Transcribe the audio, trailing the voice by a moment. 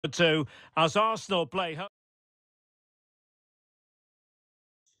2 as Arsenal play home.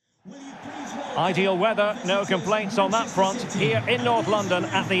 Ideal weather, no complaints on that front, here in North London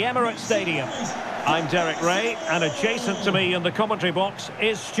at the Emirates Stadium. I'm Derek Ray, and adjacent to me in the commentary box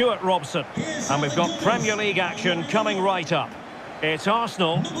is Stuart Robson. And we've got Premier League action coming right up. It's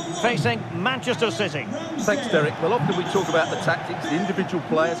Arsenal facing Manchester City. Thanks, Derek. Well, often we talk about the tactics, the individual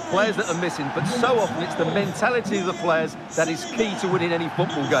players that are missing, but so often it's the mentality of the players that is key to winning any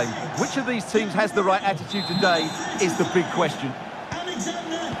football game. Which of these teams has the right attitude today is the big question.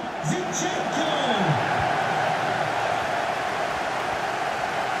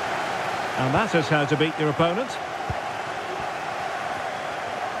 And that is how to beat your opponent.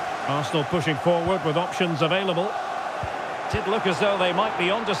 Arsenal pushing forward with options available. Did look as though they might be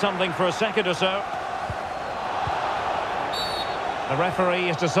onto something for a second or so. The referee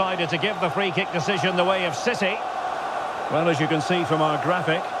has decided to give the free kick decision the way of City. Well, as you can see from our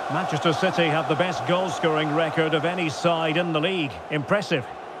graphic, Manchester City have the best goal-scoring record of any side in the league. Impressive.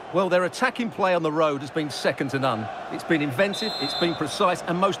 Well, their attacking play on the road has been second to none. It's been inventive, it's been precise,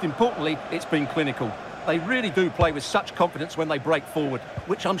 and most importantly, it's been clinical. They really do play with such confidence when they break forward,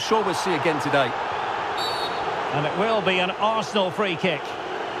 which I'm sure we'll see again today. And it will be an Arsenal free kick.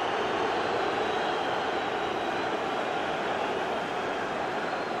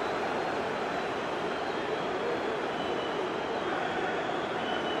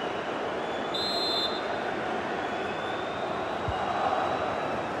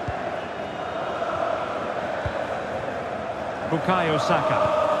 Bukayo Saka.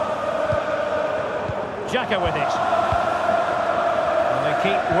 Xhaka with it. And they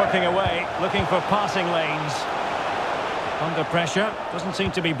keep working away, looking for passing lanes. Under pressure, doesn't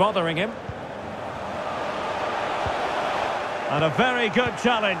seem to be bothering him. And a very good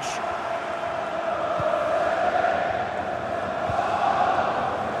challenge.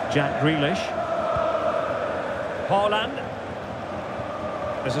 Jack Grealish. Haaland.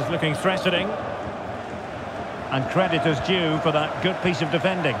 This is looking threatening. And credit is due for that good piece of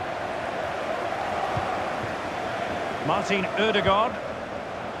defending. Martin Ødegaard.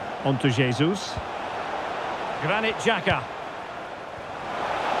 Onto Jesus. Granit Xhaka.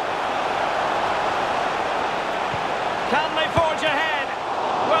 Can they forge ahead?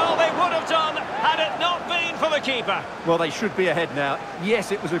 Well, they would have done had it not been for the keeper. Well, they should be ahead now.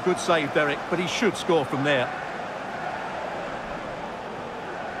 Yes, it was a good save, Derek, but he should score from there.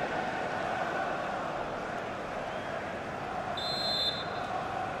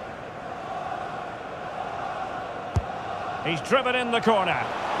 He's driven in the corner.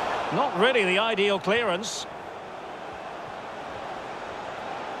 Not really the ideal clearance.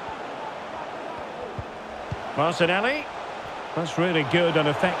 Martinelli. That's really good and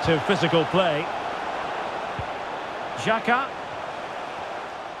effective physical play. Xhaka.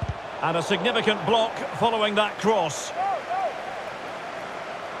 And a significant block following that cross.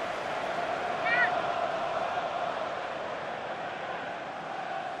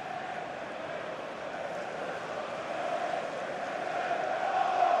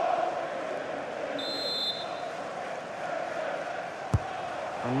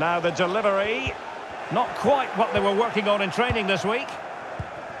 And now the delivery. Not quite what they were working on in training this week.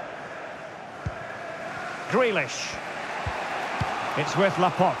 Grealish. It's with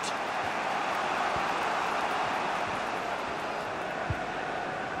Laporte.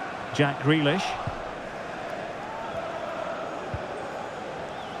 Jack Grealish.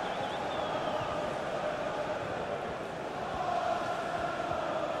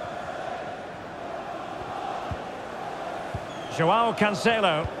 João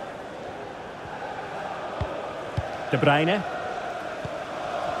Cancelo. De Bruyne.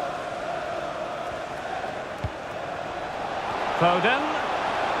 Foden.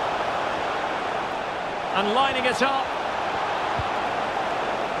 And lining it up.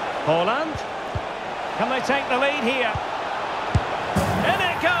 Haaland. Can they take the lead here? In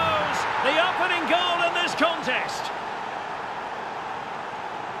it goes! The opening goal in this contest.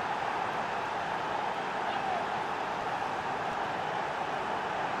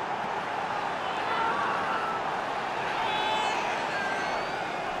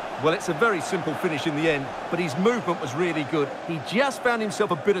 Well, it's a very simple finish in the end, but his movement was really good. He just found himself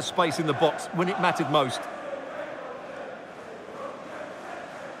a bit of space in the box when it mattered most.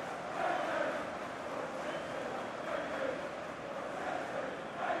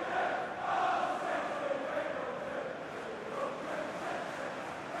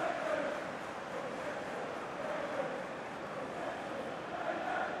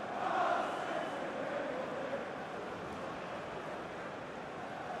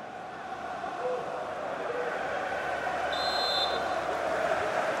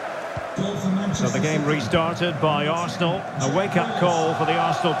 So the game restarted by Arsenal. A wake-up call for the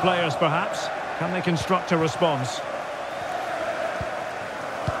Arsenal players, perhaps. Can they construct a response?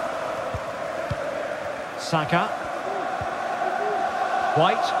 Saka.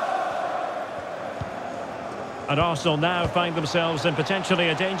 White. And Arsenal now find themselves in potentially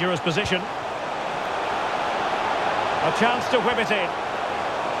a dangerous position. A chance to whip it in.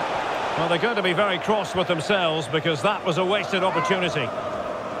 Well, they're going to be very cross with themselves because that was a wasted opportunity.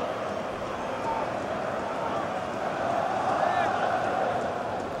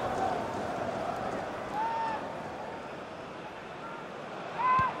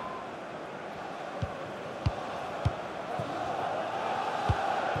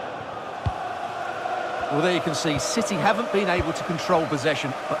 Well, there you can see City haven't been able to control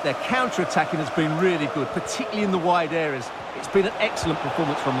possession, but their counter-attacking has been really good, particularly in the wide areas. It's been an excellent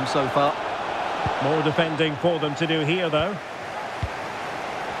performance from them so far. More defending for them to do here, though.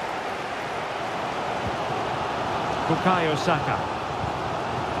 Bukayo Saka.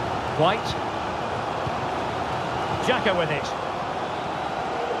 White. Xhaka with it.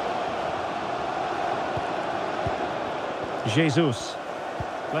 Jesus.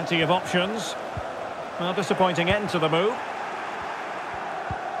 Plenty of options. Well, disappointing end to the move.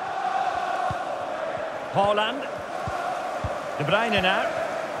 Haaland. De Bruyne now.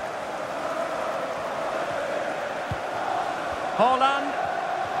 Haaland.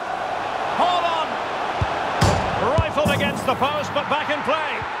 Haaland! Rifled against the post, but back in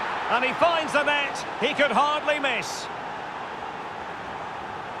play. And he finds the net. He could hardly miss.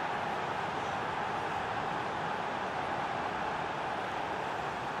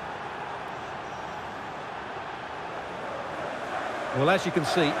 Well, as you can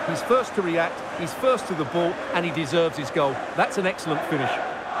see, he's first to react, he's first to the ball, and he deserves his goal. That's an excellent finish.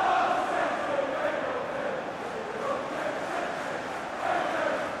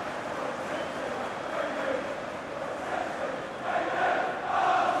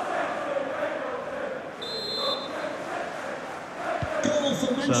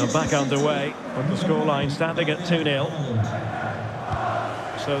 So back underway with the scoreline standing at 2-0.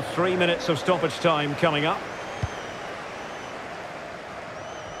 So 3 minutes of stoppage time coming up.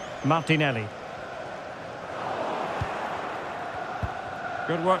 Martinelli.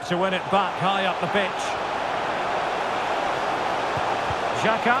 Good work to win it back high up the pitch.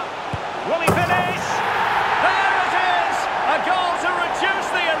 Xhaka. Will he finish? There it is! A goal to reduce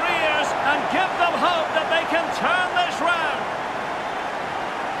the arrears and give them hope that they can turn this round.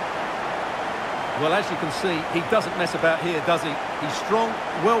 Well, as you can see, he doesn't mess about here, does he? He's strong,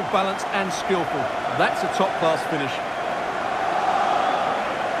 well-balanced and skillful. That's a top-class finish.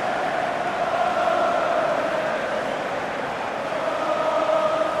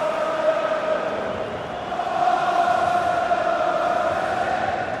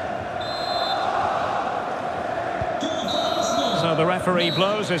 So the referee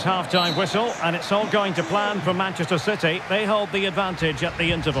blows his half-time whistle, and it's all going to plan for Manchester City. They hold the advantage at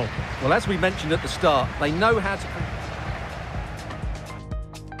the interval. Well, as we mentioned at the start, they know how to...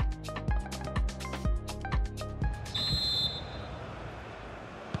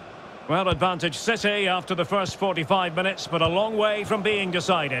 Well, advantage City after the first 45 minutes, but a long way from being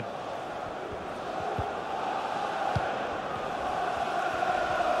decided.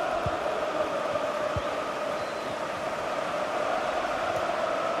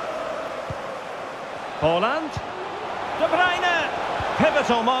 Haaland. De Bruyne.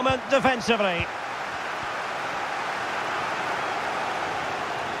 Pivotal moment defensively.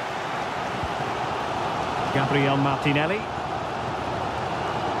 Gabriel Martinelli.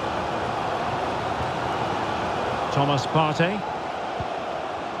 Thomas Partey.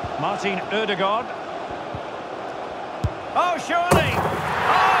 Martin Ødegaard. Oh, surely!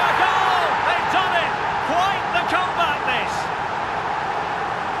 Oh, a goal! They've done it! Quite the comeback, this!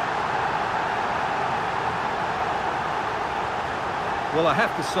 Well, I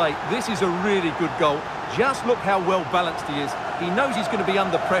have to say, this is a really good goal. Just look how well balanced he is. He knows he's going to be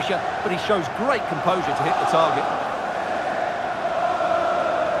under pressure, but he shows great composure to hit the target.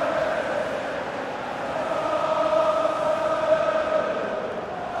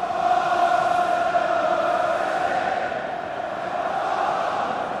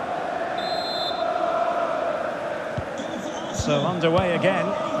 So underway again,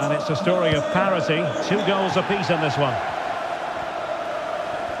 and it's a story of parity. 2 goals apiece in this one.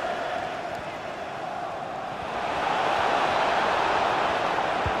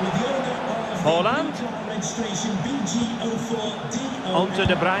 Haaland. On to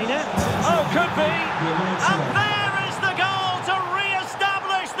De Bruyne. Oh, could be. And there is the goal to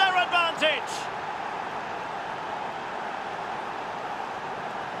re-establish their advantage.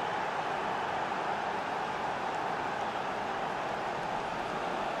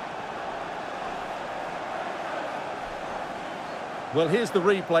 Well, here's the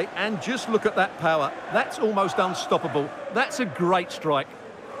replay, and just look at that power. That's almost unstoppable. That's a great strike.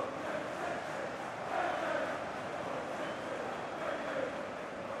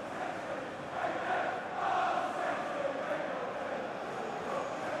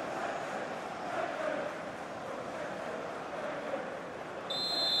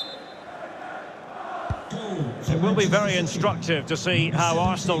 It will be very instructive to see how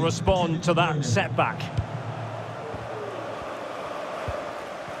Arsenal respond to that setback.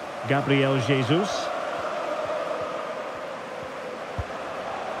 Gabriel Jesus.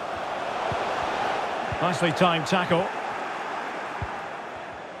 Nicely timed tackle.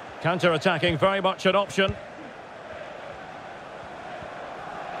 Counter-attacking, very much an option.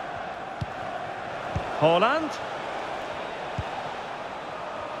 Haaland.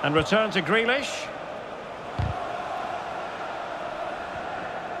 And return to Grealish.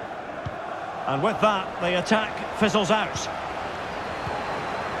 And with that, the attack fizzles out.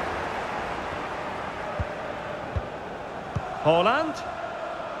 Haaland.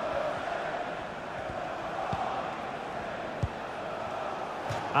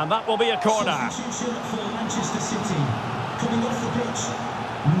 And that will be a corner. Substitution for Manchester City. Coming off the pitch,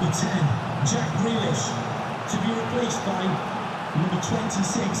 number 10, Jack Grealish. To be replaced by number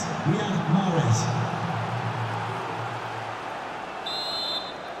 26, Riyad Mahrez.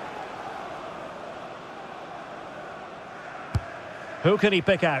 Who can he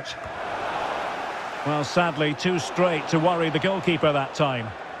pick out? Well, sadly, too straight to worry the goalkeeper that time.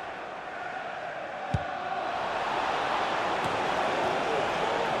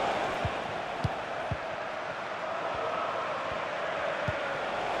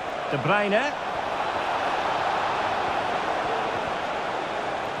 De Bruyne.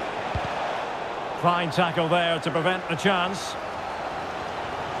 Fine tackle there to prevent the chance.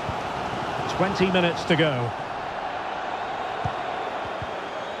 20 minutes to go.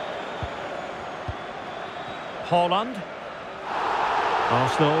 Haaland.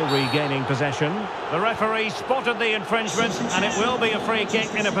 Arsenal regaining possession. The referee spotted the infringement, and it will be a free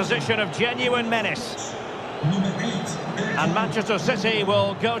kick in a position of genuine menace. Number 8, And Manchester City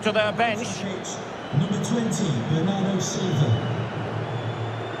will go to their bench. number 20, Bernardo Silva.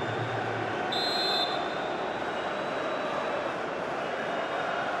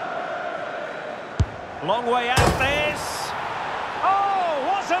 Long way out this. Oh,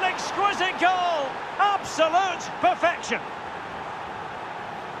 what an exquisite goal! Absolute perfection.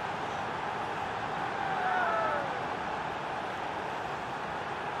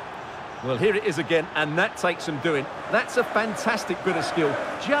 Well, here it is again, and that takes some doing. That's a fantastic bit of skill.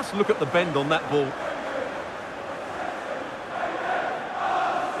 Just look at the bend on that ball.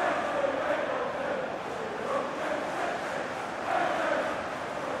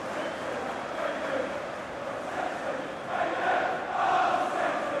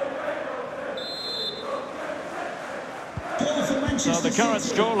 So the current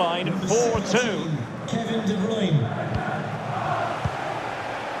scoreline, 4-2. Kevin De Bruyne.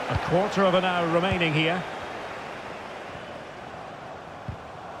 A quarter of an hour remaining here.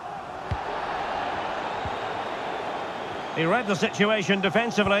 He read the situation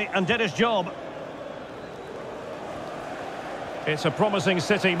defensively and did his job. It's a promising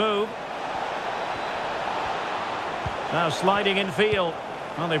City move. Now sliding in field.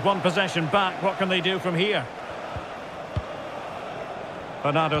 Well, they've won possession back. What can they do from here?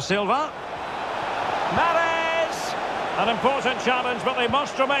 Bernardo Silva. Mahrez! An important challenge, but they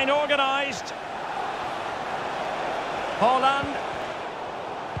must remain organised. Haaland.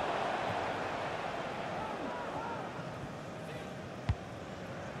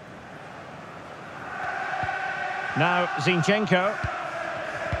 Now Zinchenko.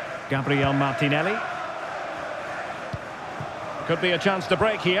 Gabriel Martinelli. Could be a chance to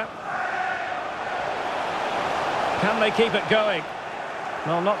break here. Can they keep it going?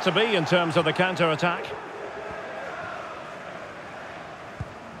 Well, not to be in terms of the counter-attack.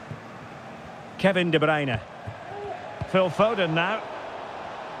 Kevin De Bruyne. Phil Foden now.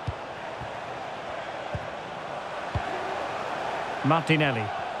 Martinelli.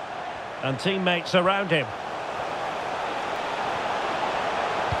 And teammates around him.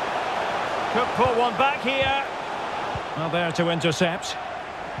 Could pull one back here. Well, there to intercept.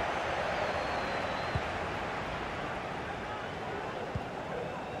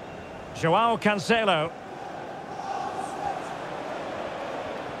 Joao Cancelo.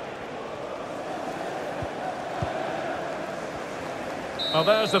 Well,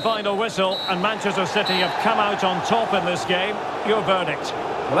 there's the final whistle, and Manchester City have come out on top in this game. Your verdict?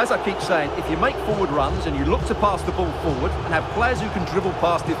 Well, as I keep saying, if you make forward runs and you look to pass the ball forward and have players who can dribble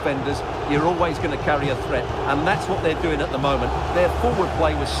past defenders, you're always going to carry a threat. And that's what they're doing at the moment. Their forward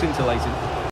play was scintillating.